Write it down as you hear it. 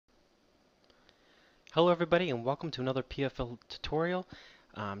Hello everybody and welcome to another PFL tutorial.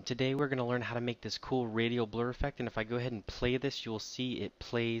 Today we're going to learn how to make this cool radial blur effect, and if I go ahead and play this you'll see it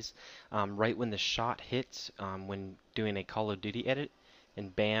plays right when the shot hits when doing a Call of Duty edit,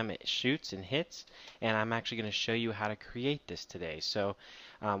 and bam, it shoots and hits. And I'm actually going to show you how to create this today. So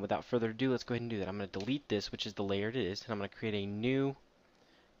without further ado, let's go ahead and do that. I'm going to delete this, which is the layer it is, and I'm going to create a new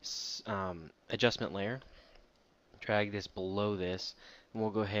adjustment layer. Drag this below this, and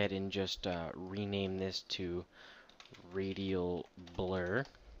we'll go ahead and just rename this to Radial Blur.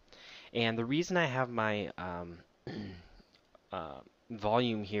 And the reason I have my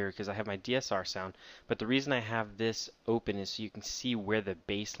volume here, because I have my DSR sound, but the reason I have this open is so you can see where the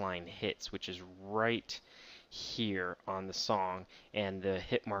bass line hits, which is right here on the song, and the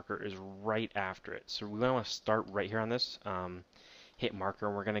hit marker is right after it. So we want to start right here on this hit marker,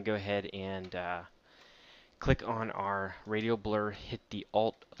 and we're going to go ahead and click on our radial blur, hit the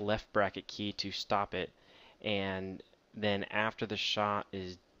Alt left bracket key to stop it, and then after the shot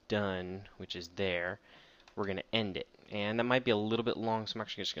is done, which is there, we're going to end it. And that might be a little bit long, so I'm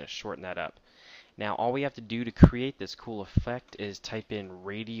actually just going to shorten that up. Now all we have to do to create this cool effect is type in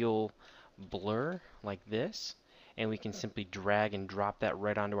radial blur like this, and we can simply drag and drop that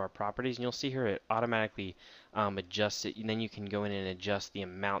right onto our properties, and you'll see here it automatically adjusts it, and then you can go in and adjust the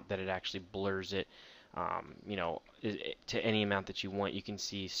amount that it actually blurs it, to any amount that you want. You can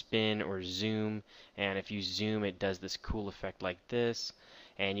see spin or zoom, and if you zoom it does this cool effect like this,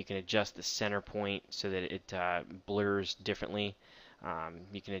 and you can adjust the center point so that it blurs differently.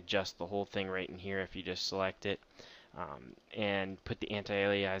 You can adjust the whole thing right in here if you just select it, and put the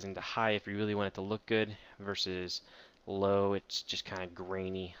anti-aliasing to high if you really want it to look good, versus low, it's just kind of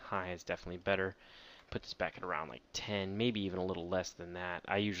grainy. High is definitely better. Put this back at around like 10, maybe even a little less than that.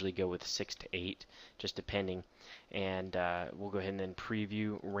 I usually go with 6 to 8, just depending. And we'll go ahead and then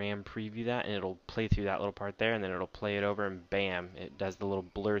RAM preview that, and it'll play through that little part there, and then it'll play it over, and bam, it does the little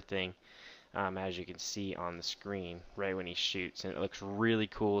blur thing, as you can see on the screen right when he shoots, and it looks really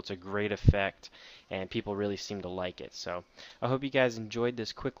cool. It's a great effect, and people really seem to like it. So I hope you guys enjoyed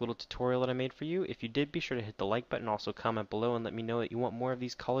this quick little tutorial that I made for you. If you did, be sure to hit the like button, also comment below and let me know that you want more of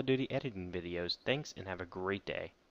these Call of Duty editing videos. Thanks, and have a great day.